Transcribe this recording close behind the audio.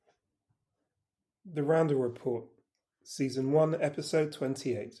The Randall Report, Season 1, Episode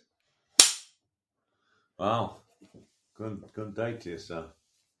 28. Wow, good day to you, sir.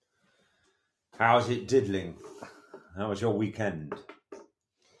 How's it diddling? How was your weekend?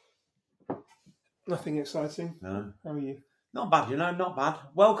 Nothing exciting. No? How are you? Not bad, not bad.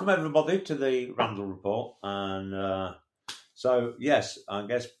 Welcome everybody to the Randall Report. And so, yes, I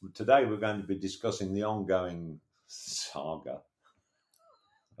guess today we're going to be discussing the ongoing saga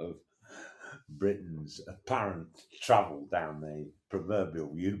of Britain's apparent travel down the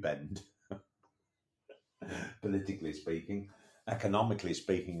proverbial U-bend, politically speaking, economically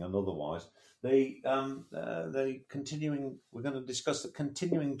speaking, and otherwise. The continuing. We're going to discuss the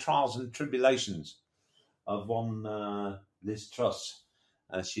continuing trials and tribulations of one Liz Truss,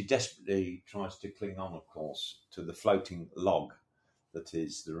 as she desperately tries to cling on, of course, to the floating log that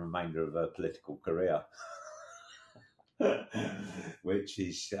is the remainder of her political career, which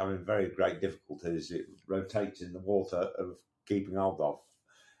is having very great difficulties. It rotates in the water of keeping hold of,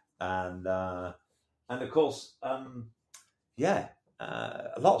 and of course, a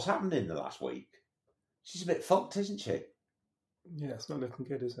lot's happened in the last week. She's a bit fucked, isn't she? Yeah, it's not looking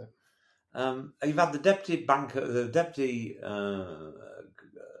good, is it? You've had the deputy banker, the deputy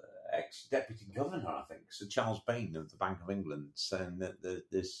ex-deputy governor, I think, Sir Charles Bain of the Bank of England, saying that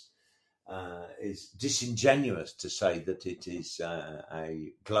this is disingenuous to say that it is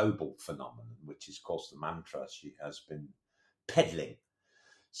a global phenomenon, which is, of course, the mantra she has been peddling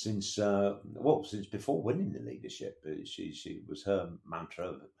since before winning the leadership. She was her mantra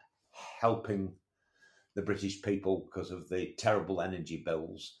of helping the British people because of the terrible energy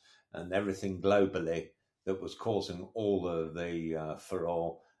bills and everything globally that was causing all of the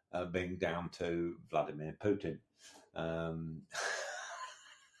furore being down to Vladimir Putin.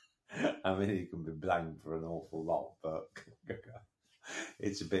 I mean, he can be blamed for an awful lot, but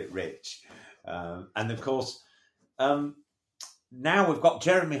it's a bit rich. And of course, now we've got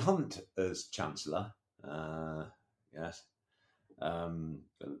Jeremy Hunt as Chancellor. Yes.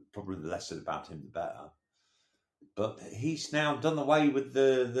 Probably the less said about him, the better. But he's now done away with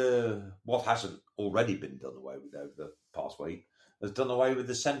the what hasn't already been done away with over the past week, has done away with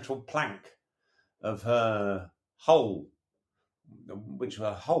the central plank of her whole, which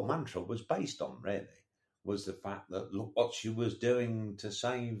her whole mantra was based on, really, was the fact that look what she was doing to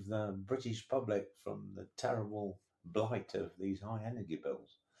save the British public from the terrible blight of these high energy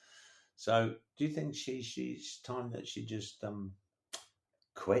bills. So do you think she's time that she just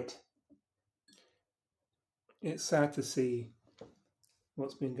quit? It's sad to see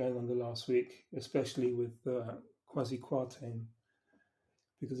what's been going on the last week, especially with Kwasi Kwarteng,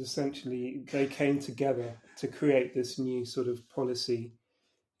 because essentially they came together to create this new sort of policy.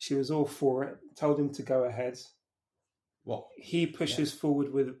 She was all for it, told him to go ahead. What? He pushes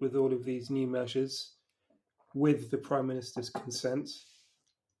forward with all of these new measures with the Prime Minister's consent.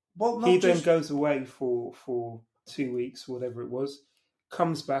 Well, he then goes away for 2 weeks, whatever it was,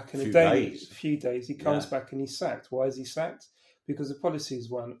 comes back in a few days, he comes back and he's sacked. Why is he sacked? Because the policies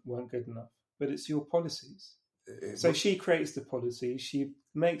weren't good enough. But it's your policies. She creates the policy. She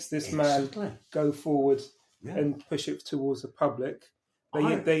makes this man go forward and push it towards the public.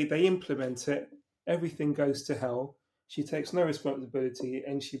 They implement it. Everything goes to hell. She takes no responsibility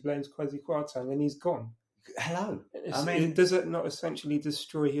and she blames Kwasi Kwarteng and he's gone. Hello. Does it not essentially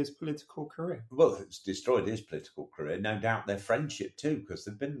destroy his political career? Well, it's destroyed his political career. No doubt their friendship too, because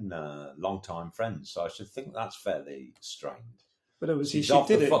they've been long-time friends. So I should think that's fairly strained. But obviously, she's off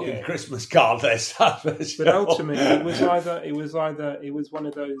the fucking Christmas card list. But ultimately, it was one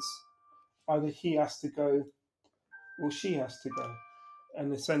of those. Either he has to go, or she has to go,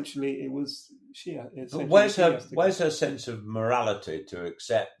 and essentially, it was she. But where's her sense of morality to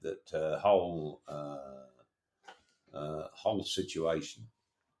accept that her whole situation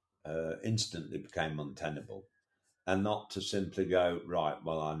instantly became untenable, and not to simply go, right,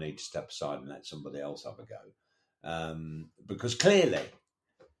 well, I need to step aside and let somebody else have a go. Because clearly,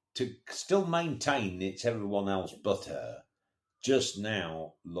 to still maintain it's everyone else but her, just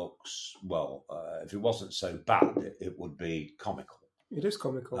now looks, well, if it wasn't so bad, it would be comical. It is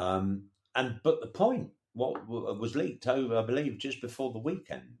comical. But the point, what was leaked over, I believe, just before the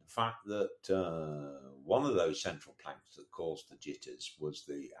weekend, the fact that one of those central planks that caused the jitters was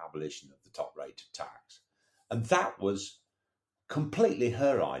the abolition of the top rate of tax. And that was completely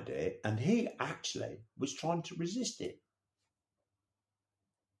her idea, and he actually was trying to resist it.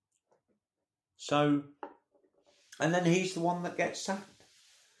 So, and then he's the one that gets sacked.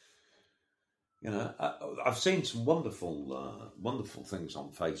 I've seen some wonderful things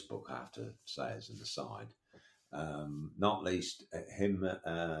on Facebook, I have to say, as an aside. not least him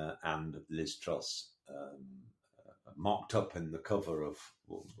and Liz Truss, mocked up in the cover of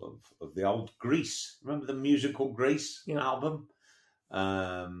the old Grease. Remember the musical Grease album?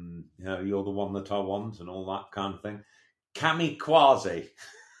 You're the one that I want and all that kind of thing. Kamikaze.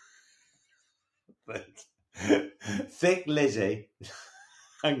 Thick Lizzie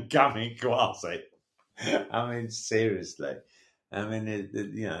and Kamikaze. I mean, seriously. I mean,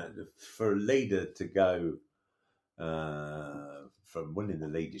 for a leader to go from winning the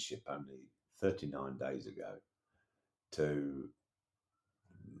leadership only 39 days ago to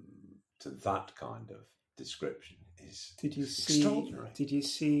that kind of description is extraordinary. Did you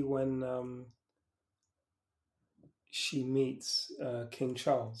see when she meets King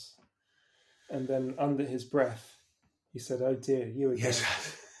Charles, and then under his breath he said, "Oh dear, you again."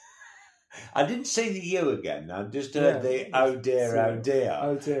 Yes. I didn't see the "you again." I just heard the "oh dear, oh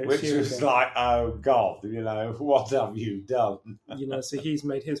dear," which was again. Like, "Oh God, what have you done?" So he's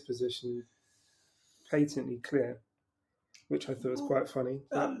made his position patently clear, which I thought was quite funny.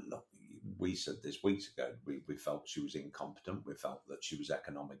 We said this weeks ago. We felt she was incompetent. We felt that she was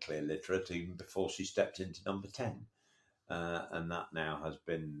economically illiterate even before she stepped into number 10. And that now has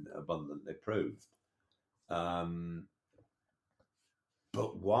been abundantly proved. But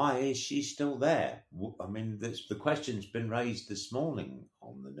why is she still there? I mean, the question's been raised this morning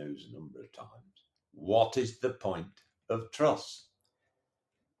on the news a number of times. What is the point of Truss?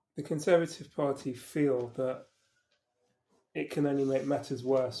 The Conservative Party feel that it can only make matters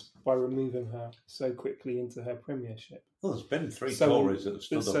worse by removing her so quickly into her premiership. Well, there's been three Tories that have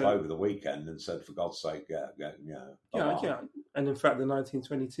stood up over the weekend and said, for God's sake, Yeah. And in fact, the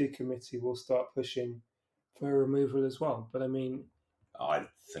 1922 committee will start pushing for her removal as well. But I mean, I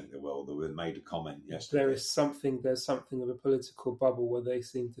think they will. They made a comment yesterday. There's something of a political bubble where they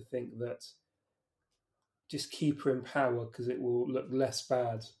seem to think that just keep her in power because it will look less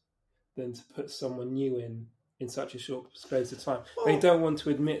bad than to put someone new in such a short space of time. Well, they don't want to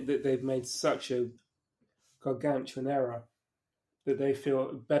admit that they've made such a gargantuan error that they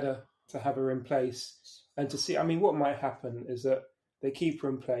feel better to have her in place and to see. I mean, what might happen is that they keep her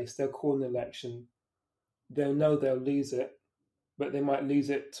in place, they'll call an election, they'll know they'll lose it, but they might lose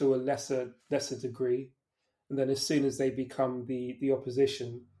it to a lesser degree. And then as soon as they become the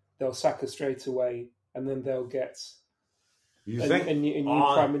opposition, they'll sack her straight away, and then they'll get a new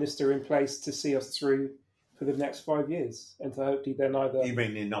Prime Minister in place to see us through for the next 5 years, and to hopefully then either... You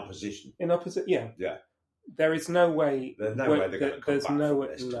mean in opposition? In opposition, yeah. Yeah. There is no way... There's no way they're going to come back from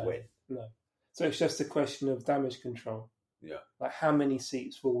this to win. No. So it's just a question of damage control. Yeah. Like, how many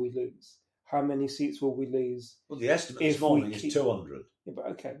seats will we lose? How many seats will we lose? Well, the estimate this morning is 200. Yeah,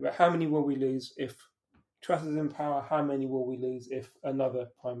 but how many will we lose if Truss is in power? How many will we lose if another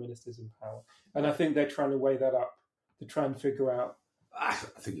Prime Minister's in power? And I think they're trying to weigh that up to try and figure out... I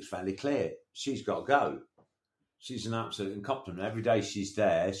think it's fairly clear. She's got to go. She's an absolute incompetent. Every day she's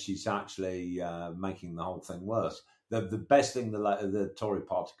there, she's actually making the whole thing worse. The best thing the Tory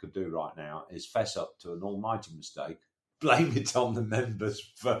party could do right now is fess up to an almighty mistake, blame it on the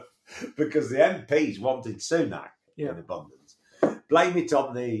members because the MPs wanted Sunak in abundance. Blame it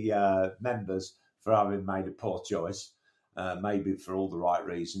on the members for having made a poor choice, maybe for all the right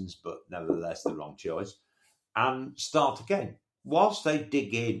reasons, but nevertheless the wrong choice, and start again. Whilst they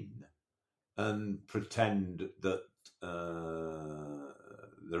dig in and pretend that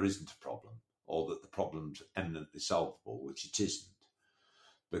there isn't a problem, or that the problem's eminently solvable, which it isn't,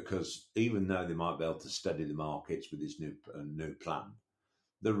 because even though they might be able to steady the markets with this new plan,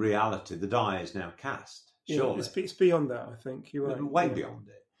 the reality, the die is now cast. Surely. It's beyond that, I think. You're right. Way beyond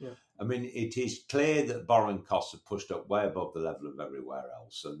it. Yeah. I mean, it is clear that borrowing costs have pushed up way above the level of everywhere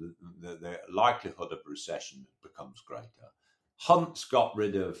else, so the likelihood of recession becomes greater. Hunt's got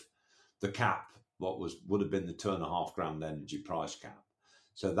rid of the cap, what would have been the $2,500 energy price cap.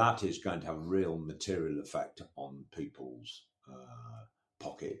 So that is going to have a real material effect on people's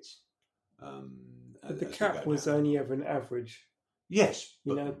pockets. But the cap was only ever an average. Yes.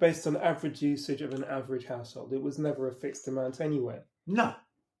 Based on average usage of an average household. It was never a fixed amount anyway. No,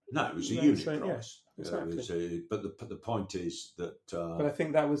 it was a unit price. Yeah, exactly. But the point is that... but I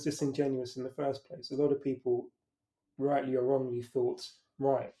think that was disingenuous in the first place. A lot of people, rightly or wrongly, thought,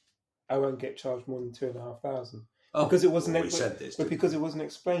 right, I won't get charged more than $2,500 because it wasn't. Because it wasn't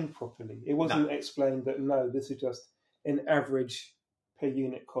explained properly. It wasn't explained that this is just an average per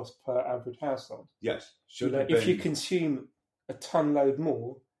unit cost per average household. Yes, if you consume a ton load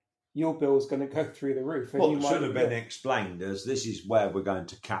more, your bill's going to go through the roof. Well, it should have been explained as this is where we're going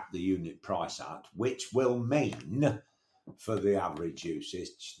to cap the unit price at, which will mean for the average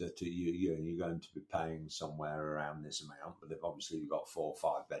usage that you're going to be paying somewhere around this amount. But if obviously you've got 4 or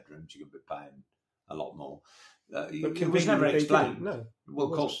 5 bedrooms, you're going to be paying a lot more. It was never explained. No, well,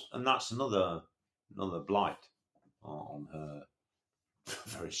 of course, and that's another blight on her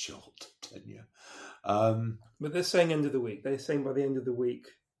very short tenure. But they're saying end of the week. They're saying by the end of the week,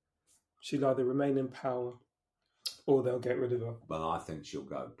 she'll either remain in power or they'll get rid of her. Well, I think she'll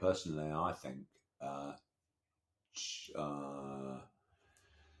go. Personally, I think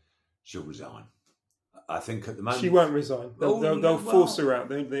she'll resign. I think at the moment she won't resign. They'll force her out.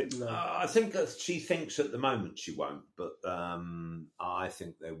 No. I think that she thinks at the moment she won't, but I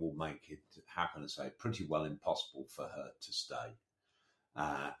think they will make it, how can I say, pretty well impossible for her to stay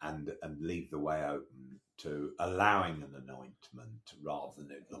and leave the way open to allowing an anointment rather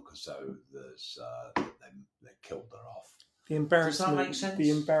than it look as though they killed her off. The embarrassment. Does that make sense? The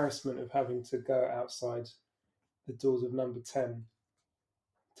embarrassment of having to go outside the doors of Number 10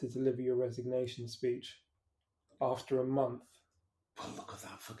 to deliver your resignation speech after a month. Well, look at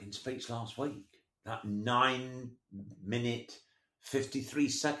that fucking speech last week. That 9-minute,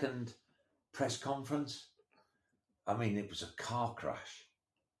 53-second press conference. I mean, it was a car crash.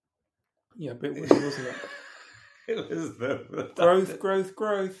 Yeah, but it wasn't it? It was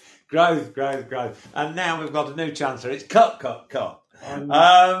growth. And now we've got a new chancellor. It's cut.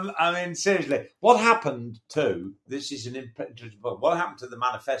 I mean, seriously, what happened to, this is an interesting point, what happened to the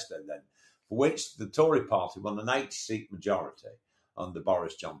manifesto then, for which the Tory party won an 80-seat majority under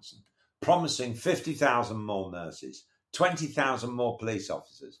Boris Johnson, promising 50,000 more nurses, 20,000 more police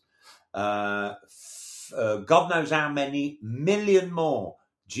officers, God knows how many million more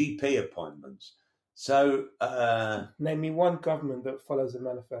GP appointments. So, name me one government that follows a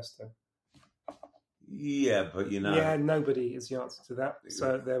manifesto. Yeah, but yeah, nobody is the answer to that.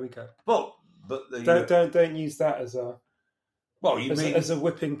 So there we go. But don't use that as a as a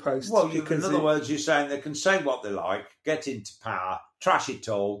whipping post. Well, in other words, you're saying they can say what they like, get into power, trash it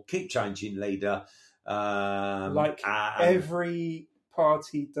all, keep changing leader, every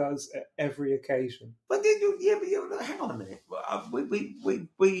party does at every occasion. But hang on a minute.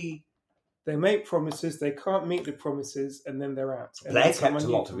 We they make promises, they can't meet the promises, and then they're out. Blair kept a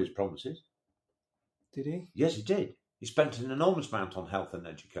lot of his promises. Did he? Yes, he did. He spent an enormous amount on health and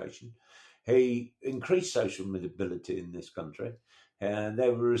education. He increased social mobility in this country. They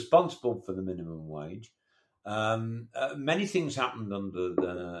were responsible for the minimum wage. Many things happened under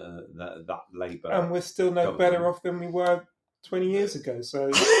that Labour. And we're still no better off than we were 20 years ago.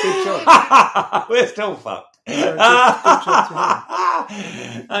 So good job. We're still fucked. Good job to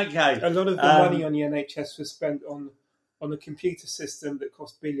him. Okay. A lot of the money on the NHS was spent on a computer system that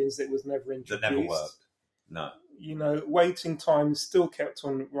cost billions that was never introduced. That never worked. No. Waiting times still kept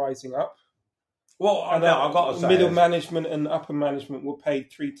on rising up. Well, I've got to say, middle management and upper management were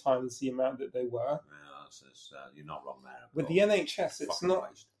paid 3 times the amount that they were. You're not wrong there. With the NHS, it's not.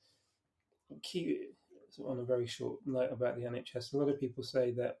 On a very short note about the NHS, a lot of people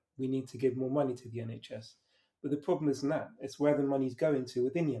say that we need to give more money to the NHS. But the problem isn't that. It's where the money's going to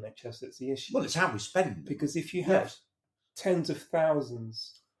within the NHS that's the issue. Well, it's how we spend. Because if you have tens of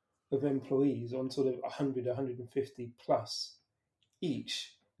thousands of employees on sort of 100, 150 plus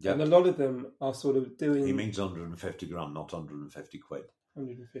each, and a lot of them are sort of doing... He means 150 grand, not 150 quid.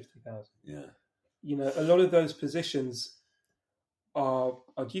 150,000. Yeah. A lot of those positions are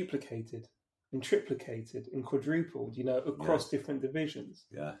duplicated and triplicated and quadrupled, across different divisions.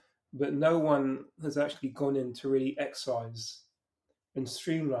 Yeah. But no one has actually gone in to really excise and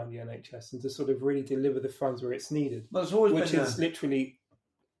streamline the NHS and to sort of really deliver the funds where it's needed. Well, it's always which is literally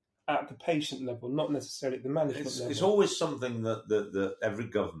at the patient level, not necessarily at the management level. It's always something that every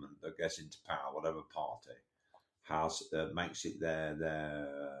government that gets into power, whatever party, has makes it their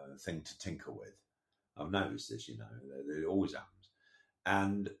thing to tinker with. I've noticed this, it always happens.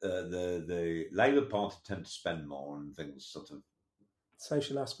 And the Labour Party tend to spend more on things sort of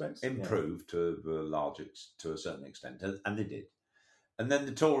social aspects, improve to a certain extent, and they did. And then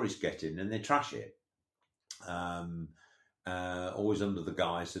the Tories get in and they trash it. Always under the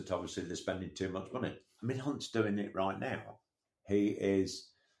guise that obviously they're spending too much money. I mean, Hunt's doing it right now. He is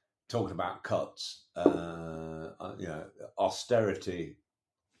talking about cuts, austerity.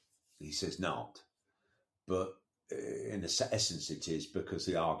 He says not, but in essence it is, because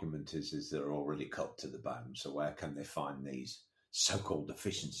the argument is they're already cut to the bone. So where can they find these so-called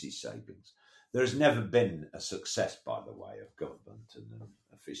efficiency savings? There has never been a success, by the way, of government and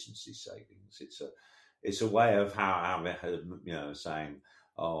efficiency savings. It's a way of how saying,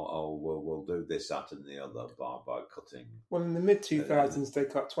 we'll do this, that, and the other by cutting. Well, in the mid-2000s, they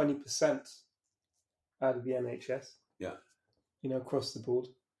cut 20% out of the NHS. Yeah. Across the board.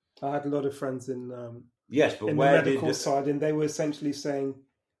 I had a lot of friends in yes, but in the medical side, and they were essentially saying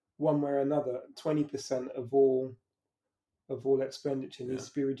one way or another, 20% of all expenditure needs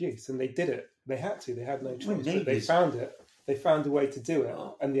to be reduced, and they did it. They had to. They had no choice. But they found it. They found a way to do it,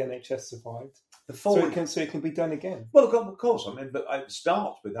 and the NHS survived. So it can be done again. Well, of course. I mean, but it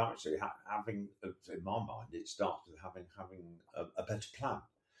starts with actually having, in my mind, it starts with having a better plan,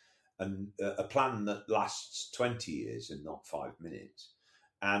 and a plan that lasts 20 years and not 5 minutes.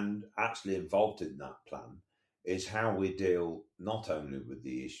 And actually involved in that plan is how we deal not only with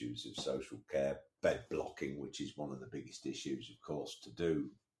the issues of social care, bed blocking, which is one of the biggest issues, of course, to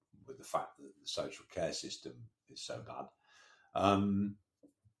do with the fact that the social care system is so bad,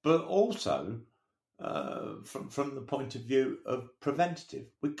 but also from the point of view of preventative.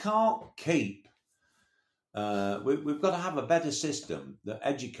 We can't keep... we've got to have a better system that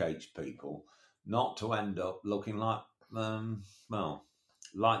educates people not to end up looking like,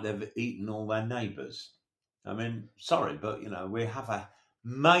 like they've eaten all their neighbours. I mean, sorry, but, we have a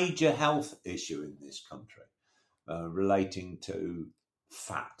major health issue in this country relating to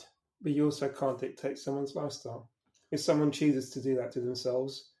fat. But you also can't dictate someone's lifestyle. If someone chooses to do that to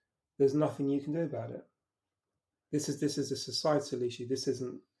themselves, there's nothing you can do about it. This is a societal issue. This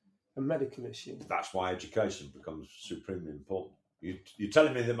isn't a medical issue. That's why education becomes supremely important. You're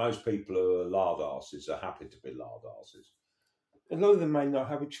telling me that most people who are lard arses are happy to be lard arses? A lot of them may not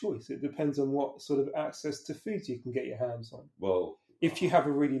have a choice. It depends on what sort of access to foods you can get your hands on. Well, if you have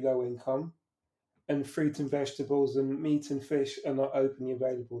a really low income and fruit and vegetables and meat and fish are not openly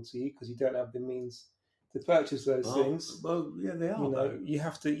available to you because you don't have the means to purchase those things. Well, yeah, they are. You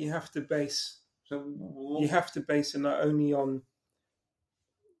have to base it not only on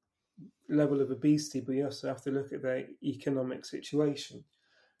level of obesity, but you also have to look at their economic situation.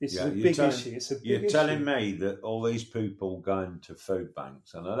 This is a big issue. It's a big issue. You're telling me that all these people going to food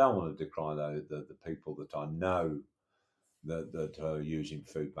banks, and I don't want to decry the people that I know that are using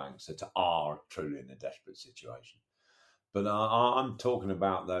food banks that are truly in a desperate situation. But I'm talking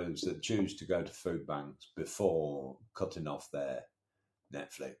about those that choose to go to food banks before cutting off their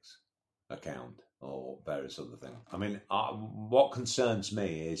Netflix account or various other things. I mean, what concerns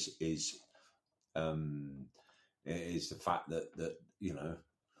me is the fact that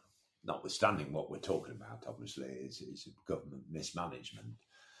notwithstanding what we're talking about, obviously, is government mismanagement.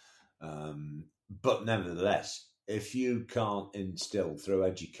 But nevertheless, if you can't instill through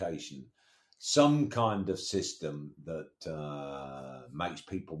education some kind of system that makes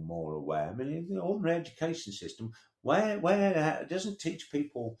people more aware, I mean, the ordinary education system, where it doesn't teach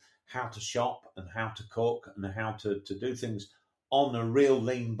people how to shop and how to cook and how to do things on a real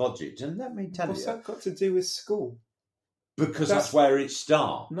lean budget. And let me tell you... What's that got to do with school? Because that's where it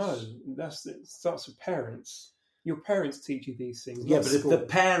starts. No, it starts with parents. Your parents teach you these things. Yeah, but school. If the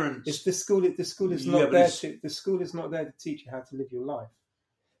parents, if the school is not there to teach you how to live your life.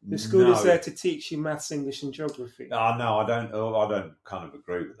 The school is there to teach you maths, English, and geography. No, I don't kind of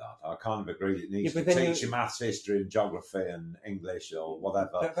agree with that. I kind of agree it needs to teach you maths, history, and geography, and English, or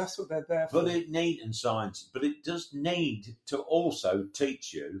whatever. That's what they're there for. But and science. But it does need to also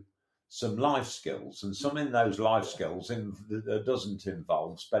teach you some life skills, and some in those life skills doesn't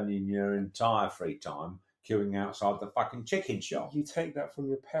involve spending your entire free time queuing outside the fucking chicken shop. You take that from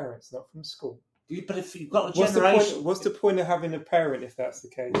your parents, not from school. But if you've got a generation... What's the point of having a parent if that's the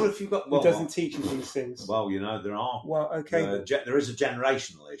case? Well, if you've got... Who doesn't teach you these things? Well, there are... Well, okay. There is a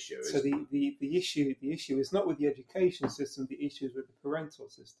generational issue. So the issue is not with the education system, the issue is with the parental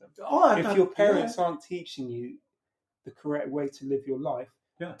system. If your parents aren't teaching you the correct way to live your life,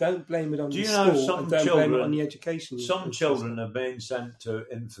 don't blame it on the school and don't blame it on the education system. Some children are being sent to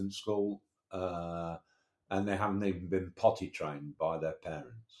infant school and they haven't even been potty trained by their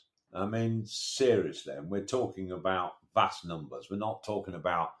parents. I mean, seriously, and we're talking about vast numbers. We're not talking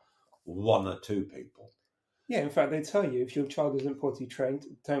about one or two people. Yeah, in fact, they tell you if your child isn't potty trained,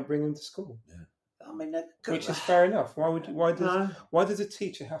 don't bring them to school. Yeah, I mean, which is fair enough. Why does a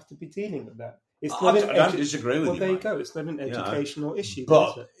teacher have to be dealing with that? It's not I don't disagree with you. Well, there you go. It's not an educational issue,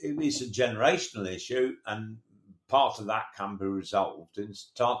 but it's a generational issue, and part of that can be resolved in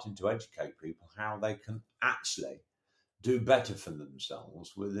starting to educate people how they can actually do better for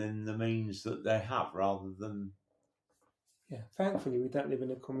themselves within the means that they have, rather than... Yeah, thankfully we don't live in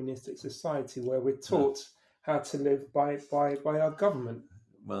a communistic society where we're taught how to live by our government.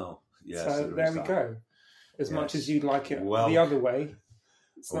 Well, yes. So there we go. As much as you'd like it the other way,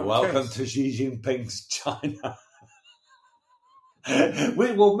 it's not welcome to Xi Jinping's China.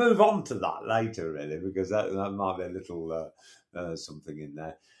 We will move on to that later, really, because that might be a little something in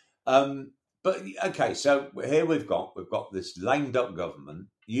there. But okay, so here we've got this lame duck government.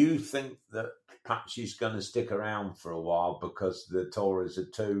 You think that perhaps she's going to stick around for a while because the Tories are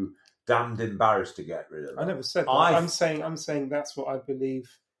too damned embarrassed to get rid of her? I never said that. I'm saying that's what I believe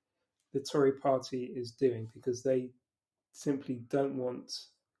the Tory party is doing, because they simply don't want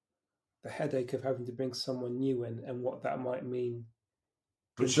the headache of having to bring someone new in and what that might mean.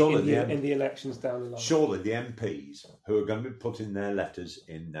 But surely in the elections down the line. Surely the MPs who are going to be putting their letters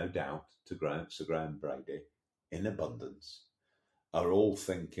in, no doubt, to Sir Graham Brady in abundance, are all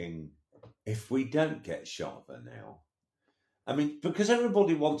thinking, if we don't get shot of her now, I mean, because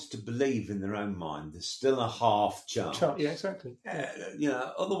everybody wants to believe in their own mind there's still a half chance. Yeah, exactly.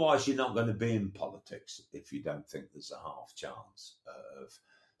 Otherwise you're not going to be in politics if you don't think there's a half chance of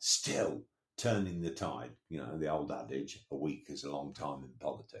still turning the tide. The old adage, a week is a long time in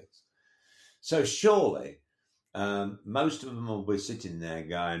politics. So surely most of them will be sitting there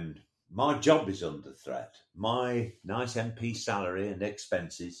going, my job is under threat. My nice MP salary and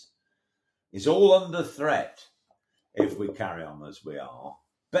expenses is all under threat if we carry on as we are.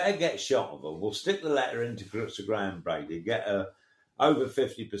 Better get shot of her. We'll stick the letter into Sir Graham Brady, get over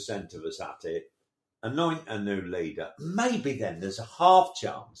 50% of us at it, anoint a new leader. Maybe then there's a half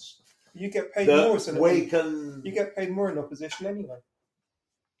chance. You get paid more as You get paid more in opposition anyway.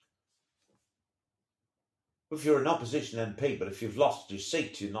 If you're an opposition MP, but if you've lost your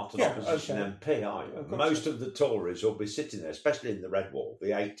seat, you're not an opposition MP, are you? Most of the Tories will be sitting there, especially in the Red Wall,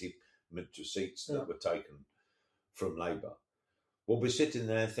 the 80 seats that were taken from Labour, will be sitting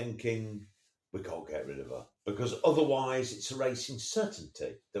there thinking, we can't get rid of her, because otherwise it's a racing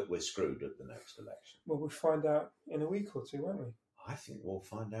certainty that we're screwed at the next election. Well, we'll find out in a week or two, won't we? I think we'll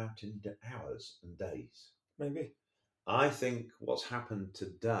find out in hours and days. Maybe. I think what's happened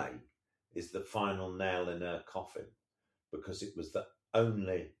today is the final nail in her coffin, because it was the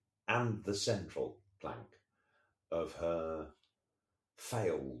only and the central plank of her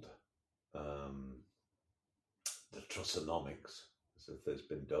failed the Trussonomics, as it's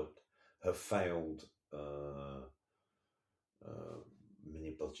been dubbed, her failed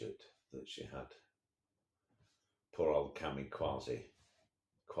mini budget that she had. Poor old Cami Kwarteng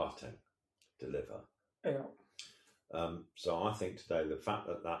deliver. Yeah. So I think today the fact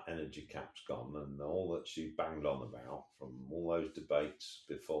that energy cap's gone and all that she banged on about from all those debates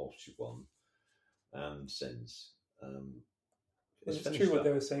before she won and since. It's true what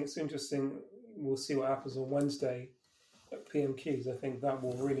they were saying. It's interesting. We'll see what happens on Wednesday at PMQs. I think that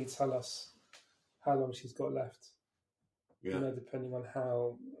will really tell us how long she's got left. Yeah. Depending on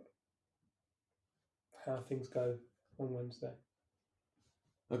how things go on Wednesday.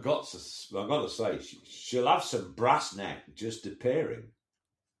 I've got to say, she'll have some brass neck just appearing.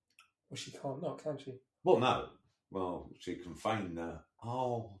 Well, she can't not, can she? Well, no. Well, she can feign,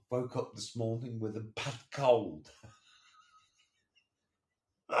 woke up this morning with a bad cold.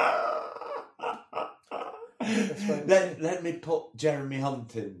 Let me put Jeremy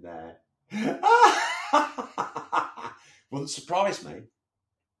Hunt in there. Wouldn't surprise me.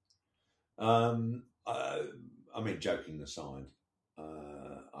 Joking aside,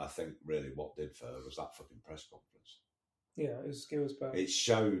 I think really what did for her was that fucking press conference. Yeah, it was bad. It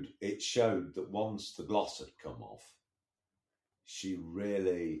showed that once the gloss had come off, she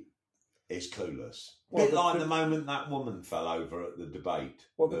really is clueless. Well, bit like the moment that woman fell over at the debate.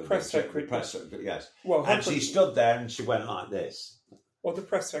 Well, the press secretary... Yes. Well, and she stood there and she went like this. Well, the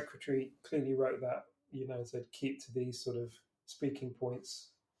press secretary clearly wrote that, said keep to these sort of speaking points.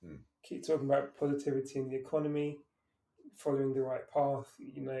 Keep talking about positivity in the economy, following the right path.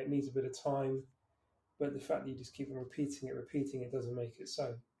 It needs a bit of time. But the fact that you just keep on repeating it doesn't make it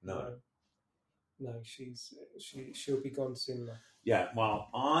so. No. No, she'll be gone soon enough. Yeah, well,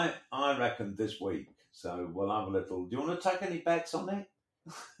 I reckon this week. So we'll have a little. Do you want to take any bets on it?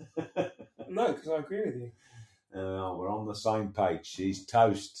 No, because I agree with you. We're on the same page. She's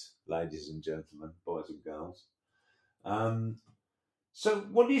toast, ladies and gentlemen, boys and girls. So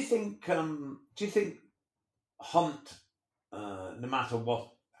what do you think? Do you think Hunt, no matter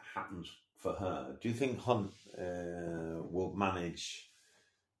what happens for her, do you think Hunt will manage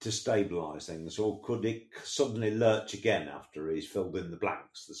to stabilise things, or could it suddenly lurch again after he's filled in the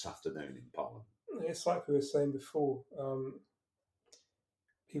blanks this afternoon in Parliament? It's like we were saying before.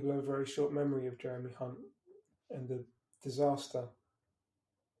 People have a very short memory of Jeremy Hunt and the disaster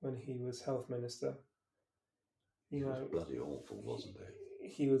when he was health minister. He was bloody awful, wasn't he?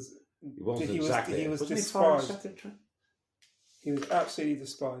 He was wasn't despised. He was absolutely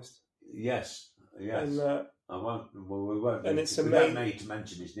despised. Yes. And I won't. Well, we won't. And we don't need to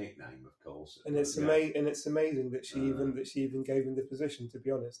mention his nickname, of course. And it's amazing that she even gave him the position. To be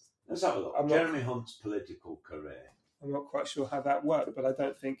honest, let's have a look. Jeremy Hunt's political career. I'm not quite sure how that worked, but I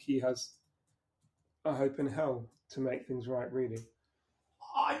don't think he has a hope in hell to make things right. Really,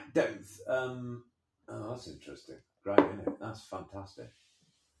 I don't. That's interesting. Great, isn't it? That's fantastic.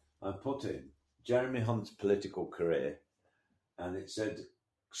 I put in Jeremy Hunt's political career, and it said,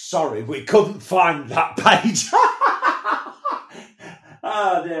 "Sorry, we couldn't find that page."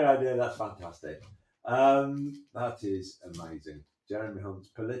 Oh dear, that's fantastic. That is amazing. Jeremy Hunt's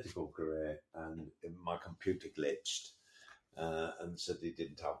political career, and my computer glitched and said he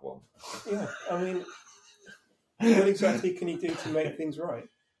didn't have one. Yeah, I mean, what exactly can he do to make things right?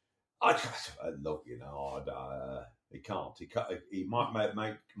 Look, he can't. He might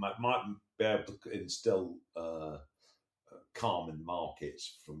be able to instill calm in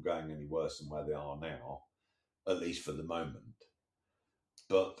markets from going any worse than where they are now, at least for the moment.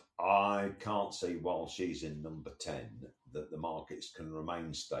 But I can't see, while she's in number 10, that the markets can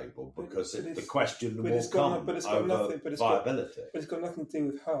remain stable, because the question will come over viability. But it's got nothing to do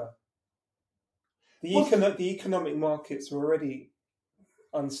with her. The economic markets are already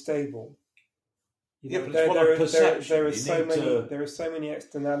unstable. But it's one of perception. There are so many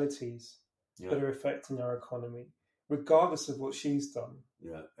externalities that are affecting our economy, regardless of what she's done.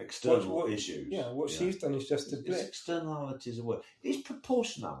 Yeah, external issues. Yeah, what she's done is just a blip. Externality is a word. Is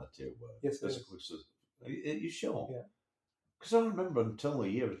proportionality a word? Yes, it is. Are you sure? Yeah. Because I remember until a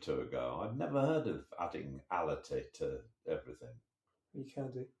year or two ago, I'd never heard of adding ality to everything. You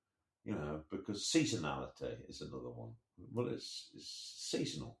can do. Because seasonality is another one. Well, it's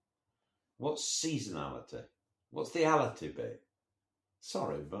seasonal. What's seasonality? What's the ality bit?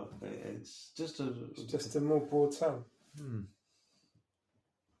 Sorry, but it's just a more broad term.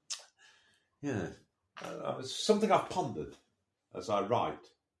 Yeah, it's something I've pondered as I write.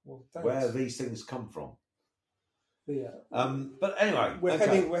 Well, where these things come from. Yeah. But anyway, we're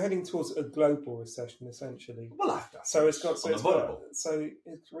heading towards a global recession, essentially. Well, it's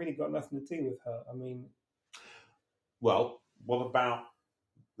really got nothing to do with her. I mean, well, what about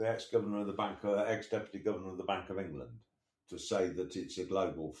the ex-deputy governor of the Bank of England to say that it's a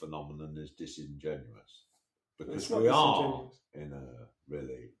global phenomenon is disingenuous? Because we are in a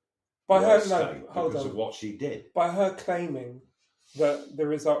really because of what she did. By her claiming that the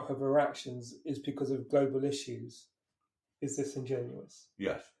result of her actions is because of global issues is disingenuous.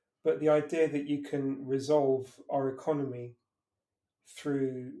 Yes. But the idea that you can resolve our economy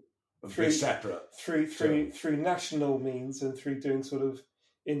through national means and through doing sort of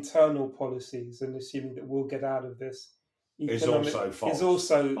internal policies and assuming that we'll get out of this is also false. Is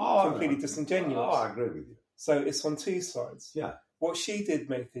also completely disingenuous. Oh, I agree with you. So it's on two sides. Yeah. What she did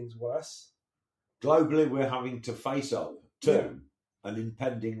made things worse. Globally, we're having to face up to an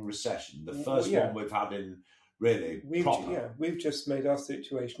impending recession. The first one we've had in really proper. We've just made our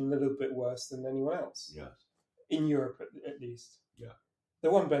situation a little bit worse than anyone else. Yes. In Europe, at least. Yeah. The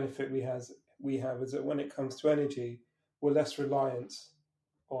one benefit we have is that when it comes to energy, we're less reliant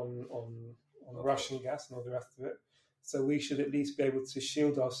on Russian gas and all the rest of it. So we should at least be able to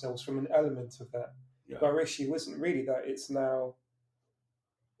shield ourselves from an element of that. Yeah. But our issue isn't really that. It's now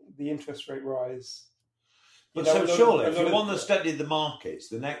the interest rate rise. Surely, if you want to steady the markets,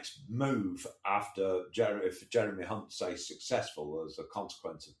 the next move after if Jeremy Hunt stays successful as a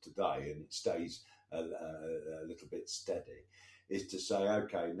consequence of today, and it stays a little bit steady, is to say,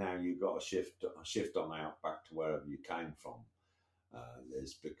 okay, now you've got to shift on out back to wherever you came from.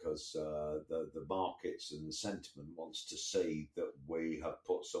 Is because the markets and the sentiment wants to see that we have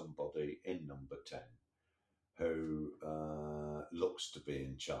put somebody in number 10 who looks to be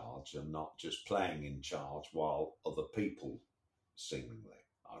in charge and not just playing in charge while other people seemingly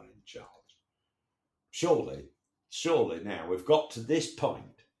are in charge. Surely now we've got to this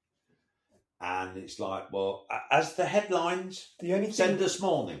point, and it's like, well, as the headlines said this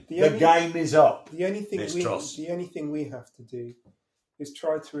morning, the game is up. The only thing we have to do is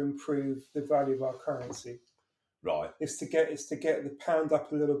try to improve the value of our currency. Right. It's to get the pound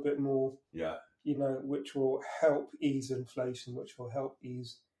up a little bit more. Yeah. Which will help ease inflation, which will help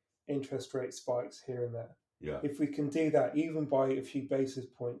ease interest rate spikes here and there. Yeah. If we can do that, even by a few basis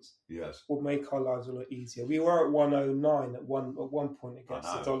points, yes, will make our lives a lot easier. We were at 109 at one point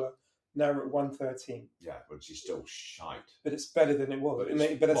against the dollar. Now we're at 113. Yeah, which is still shite. But it's better than it was.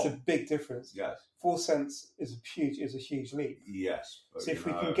 But that's a big difference. Yes. 4 cents is a huge leap. Yes. So if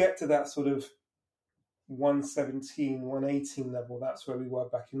we can get to that sort of 117, 118 level, that's where we were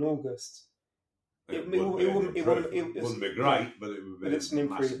back in August. It wouldn't be great, but it would be it's an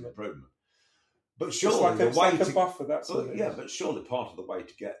improvement. But surely the way to buffer. That's all. Yeah, but surely part of the way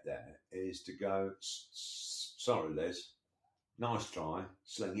to get there is to go. Sorry, Liz. Nice try.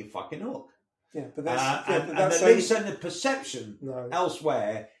 Sling your fucking hook. Yeah, but that's and at least then the perception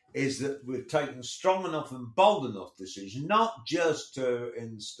elsewhere is that we've taken strong enough and bold enough decision, not just to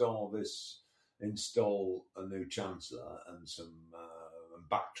install a new chancellor and some and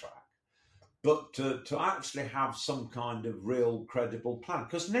backtrack, but to actually have some kind of real credible plan.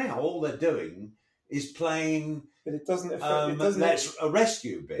 Because now all they're doing is playing. But it doesn't affect. Let's a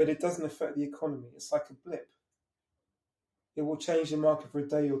rescue bit. But it doesn't affect the economy. It's like a blip. It will change the market for a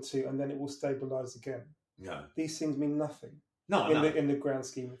day or two, and then it will stabilise again. No, these things mean nothing. In the grand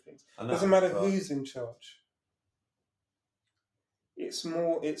scheme of things, it doesn't matter who's in charge. It's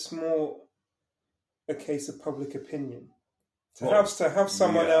more a case of public opinion. To have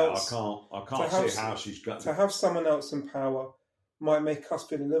someone else. I can't see how she's got to have someone else in power might make us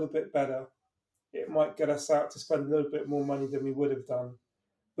feel a little bit better. It might get us out to spend a little bit more money than we would have done.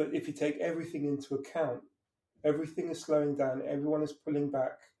 But if you take everything into account, everything is slowing down. Everyone is pulling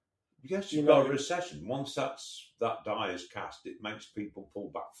back. Yes, you've got a recession. Once that die is cast, it makes people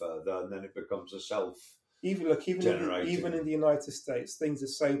pull back further, and then it becomes a even in the United States, things are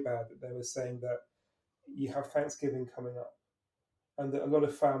so bad that they were saying that you have Thanksgiving coming up, and that a lot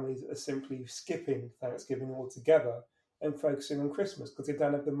of families are simply skipping Thanksgiving altogether and focusing on Christmas because they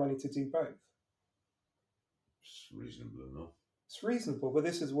don't have the money to do both. It's reasonable enough. It's reasonable, but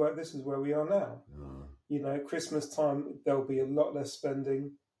this is where we are now. Christmas time there'll be a lot less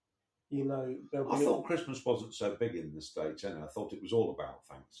spending. I thought Christmas wasn't so big in the States, and I thought it was all about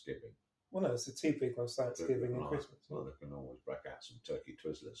Thanksgiving. Well, no, it's the two big ones, Thanksgiving and Christmas. Well, they can always break out some turkey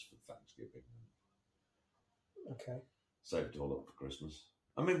Twizzlers for Thanksgiving. Okay. Save it all up for Christmas.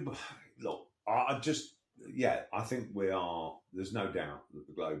 I mean, look, I think we are. There's no doubt that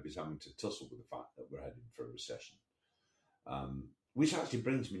the globe is having to tussle with the fact that we're heading for a recession. Which actually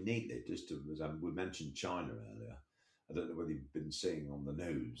brings me neatly, just to, we mentioned China earlier. I don't know whether you've been seeing on the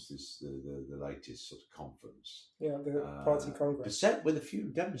news the latest sort of conference. Yeah, the party congress. Set with a few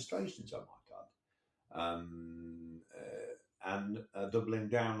demonstrations, I might add, and doubling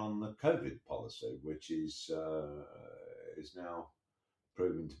down on the COVID policy, which is now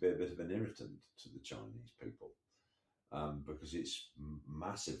proving to be a bit of an irritant to the Chinese people, because it's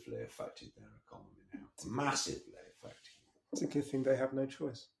massively affected their economy now. Massively affected. It's a good thing they have no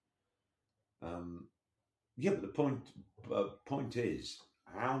choice. Yeah, but the point is,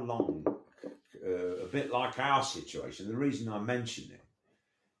 how long? A bit like our situation. The reason I mention it,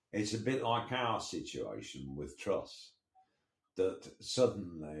 it's a bit like our situation with Truss, that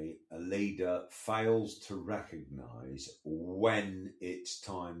suddenly a leader fails to recognise when it's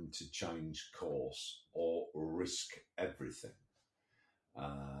time to change course or risk everything,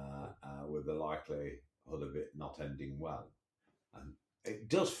 with the likelihood of it not ending well. And it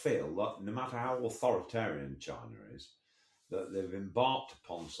does feel that no matter how authoritarian China is, that they've embarked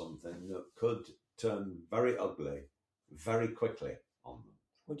upon something that could turn very ugly very quickly on them.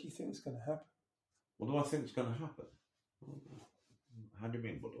 What do you think is going to happen? What do I think is going to happen? How do you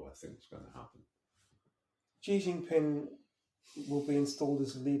mean, what do I think is going to happen? Xi Jinping will be installed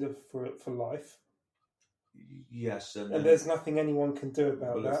as a leader for life. Yes, and there's nothing anyone can do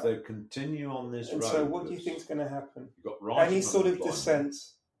about that. If they continue on this road, so what do you think is going to happen? Got any sort of dissent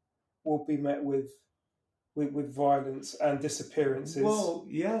will be met with violence and disappearances. Well,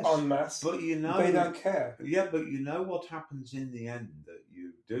 yes, en masse, but they don't care. Yeah, but you know what happens in the end, that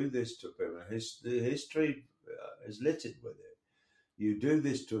you do this to people. The history is littered with it. You do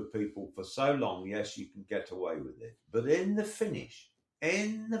this to people for so long, yes, you can get away with it, but in the finish.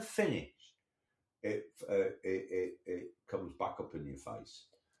 It comes back up in your face,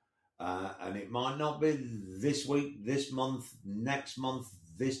 and it might not be this week, this month, next month,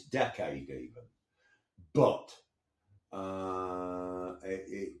 this decade even, but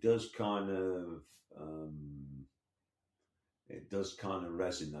it does kind of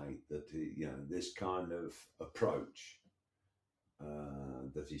resonate that this kind of approach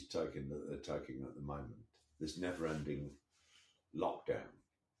that they're taking at the moment, this never-ending lockdown.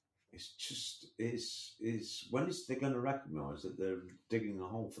 It's just when is they going to recognise that they're digging a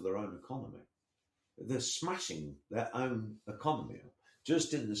hole for their own economy? They're smashing their own economy up,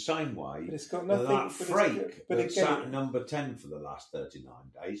 just in the same way but it's got nothing, that freak that sat at number 10 for the last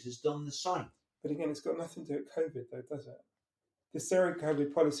 39 days has done the same. But again, it's got nothing to do with COVID, though, does it? The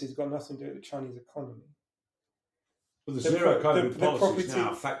zero-COVID policy has got nothing to do with the Chinese economy. Well, the zero-COVID policy is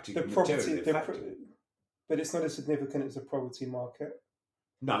now affecting the materially affected. But it's not as significant as a property market.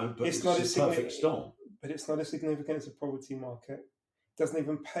 No, but it's not a perfect storm. But it's not as significant as a property market. doesn't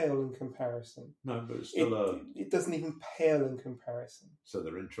even pale in comparison. No, but it's still it doesn't even pale in comparison. So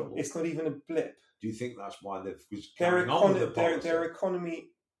they're in trouble. It's not even a blip. Do you think that's why they've carrying on with the policy? Their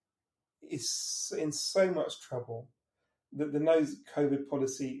economy is in so much trouble that the no COVID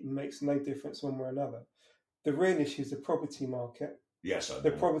policy makes no difference one way or another. The real issue is the property market. Yes,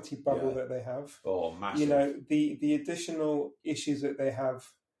 the property bubble that they have. Oh, massive! You know, the additional issues that they have.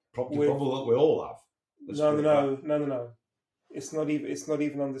 Property bubble that we all have. No. It's not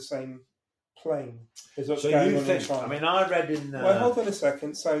even on the same plane as what's going on in China. I mean, I read in. Well, hold on a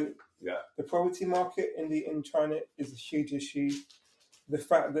second. So, the property market in China is a huge issue. The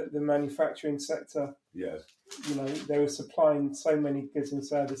fact that the manufacturing sector, yes, you know, they were supplying so many goods and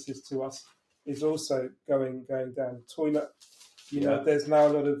services to us, is also going down the toilet. You know, there's now a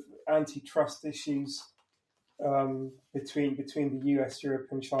lot of antitrust issues between the US, Europe,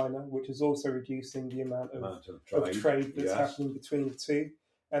 and China, which is also reducing the amount of trade that's happening between the two.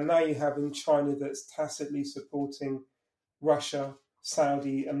 And now you have in China that's tacitly supporting Russia,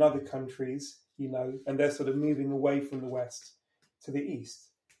 Saudi, and other countries, you know, and they're sort of moving away from the West to the East.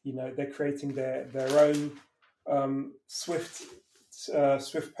 You know, they're creating their own SWIFT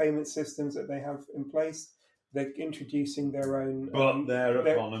payment systems that they have in place. They're introducing their own... But their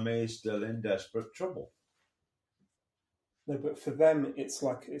economy is still in desperate trouble. No, but for them, it's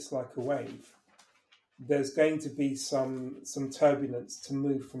like a wave. There's going to be some turbulence to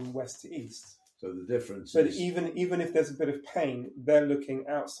move from west to east. So the difference but is... But even if there's a bit of pain, they're looking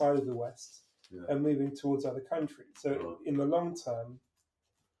outside of the west and moving towards other countries. So in the long term,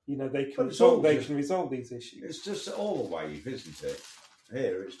 you know, they can resolve these issues. It's just all a wave, isn't it?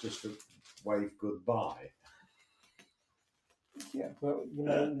 Here, it's just a wave goodbye. Yeah, well, you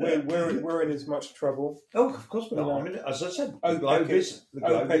know, we're in as much trouble. Oh, of course we are. I mean, as I said,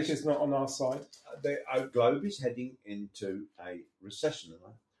 OPEC is not on our side. The globe is heading into a recession. And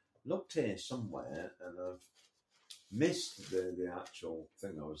I looked here somewhere, and I've missed the actual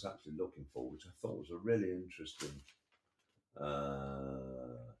thing I was actually looking for, which I thought was a really interesting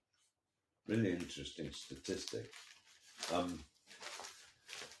statistic.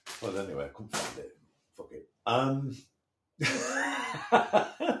 Well, anyway, I couldn't find it. Fuck it.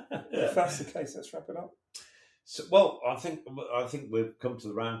 If that's the case, let's wrap it up. So, well, I think we've come to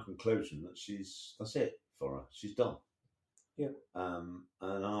the round conclusion that that's it for her. She's done. Yeah.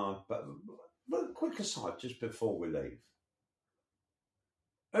 But quick aside, just before we leave,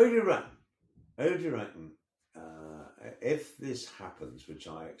 who do you reckon? If this happens, which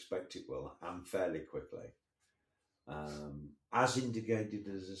I expect it will, and fairly quickly, as indicated,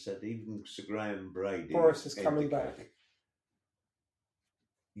 as I said, even Sir Graham Brady, Boris is coming back.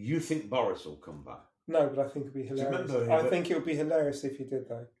 You think Boris will come back? No, but I think it'd be hilarious. I think it would be hilarious if he did,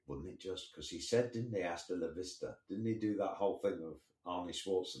 though. Wouldn't it just? Because he said, didn't he, hasta la vista? Didn't he do that whole thing of Arnie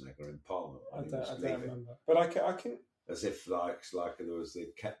Schwarzenegger in Parliament? I don't remember. But I can... As if like there was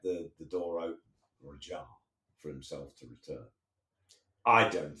kept the door open or ajar for himself to return. I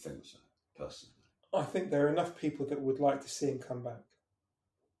don't think so, personally. I think there are enough people that would like to see him come back.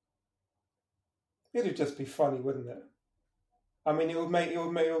 It'd just be funny, wouldn't it? I mean, it would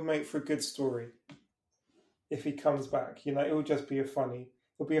make for a good story if he comes back. You know, it would just be a funny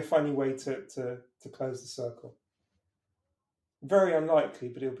way to close the circle. Very unlikely,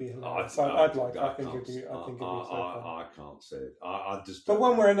 but it'll be hilarious. I think it'd be so funny. I can't see it. I just. But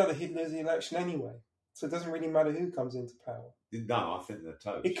one way or another, he'd lose the election anyway, so it doesn't really matter who comes into power. No, I think they're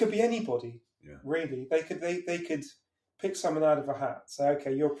toast. It could be anybody. Yeah. Really, they could pick someone out of a hat. Say,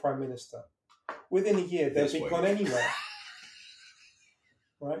 okay, you're prime minister. Within a year, they'll be gone anyway.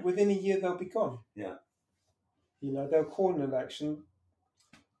 Right? Within a year, they'll be gone. Yeah. You know, they'll call an election.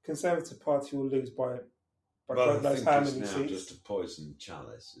 Conservative Party will lose by God knows how many seats. It's just a poisoned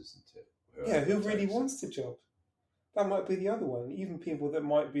chalice, isn't it? Who really wants the job? That might be the other one. Even people that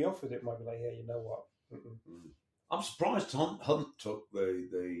might be offered it might be like, yeah, you know what? I'm surprised Hunt took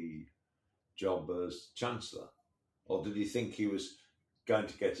the job as Chancellor. Or did he think he was going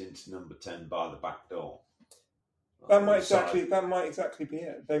to get into number 10 by the back door? That might exactly be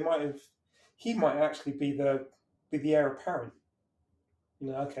it. He might actually be the heir apparent.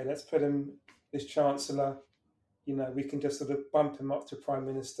 You know, okay, let's put him as Chancellor. You know, we can just sort of bump him up to Prime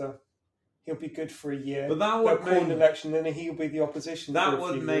Minister. He'll be good for a year. But that would call an election, then he'll be the opposition. That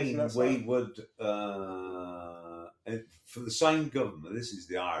would mean we would, for the same government. This is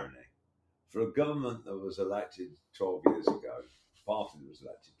the irony. For a government that was elected 12 years ago, party that was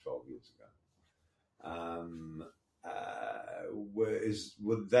elected 12 years ago,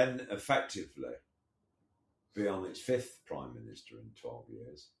 would then effectively be on its fifth Prime Minister in 12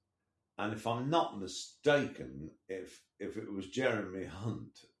 years. And if I'm not mistaken, if it was Jeremy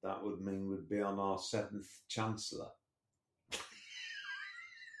Hunt, that would mean we'd be on our 7th Chancellor.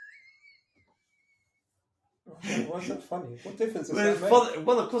 Why is that funny? What difference does that make?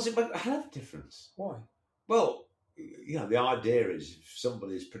 Well, of course, it makes a hell of a difference. Why? Well, the idea is if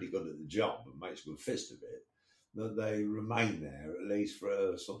somebody's pretty good at the job and makes a good fist of it, that they remain there at least for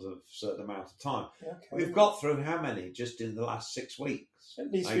a sort of certain amount of time. Okay. We've got through how many just in the last 6 weeks?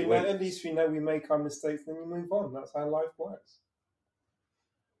 At least we know we make our mistakes and then we move on. That's how life works.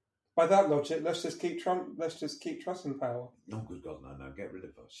 By that logic, let's just keep Truss in power. Oh, good God, no, get rid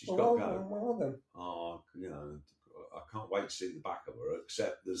of her. She's got to go. Well, then. Oh, I can't wait to see the back of her,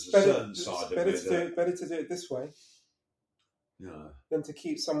 except there's a certain side of it. Better to do it this way. Than to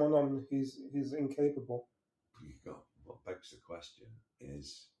keep someone on who's incapable. What begs the question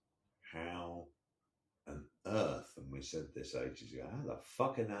is how on earth, and we said this ages ago, how the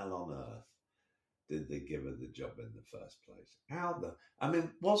fucking hell on earth did they give her the job in the first place?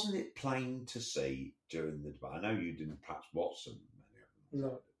 Wasn't it plain to see during the debate? I know you didn't perhaps watch them, many of them.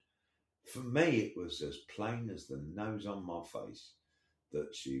 No. For me, it was as plain as the nose on my face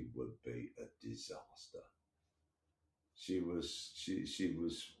that she would be a disaster. She was to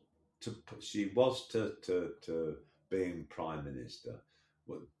being Prime Minister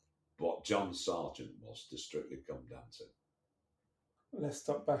what John Sargent was to Strictly Come Dancing. Let's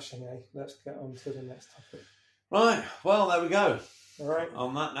stop bashing, eh? Let's get on to the next topic. Right, well, there we go. All right.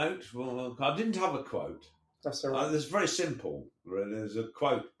 On that note, well, I didn't have a quote. That's all right. It's very simple, really. There's a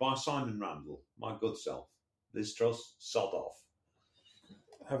quote by Simon Randall, my good self. Liz Truss, sod off.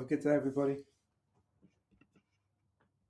 Have a good day, everybody.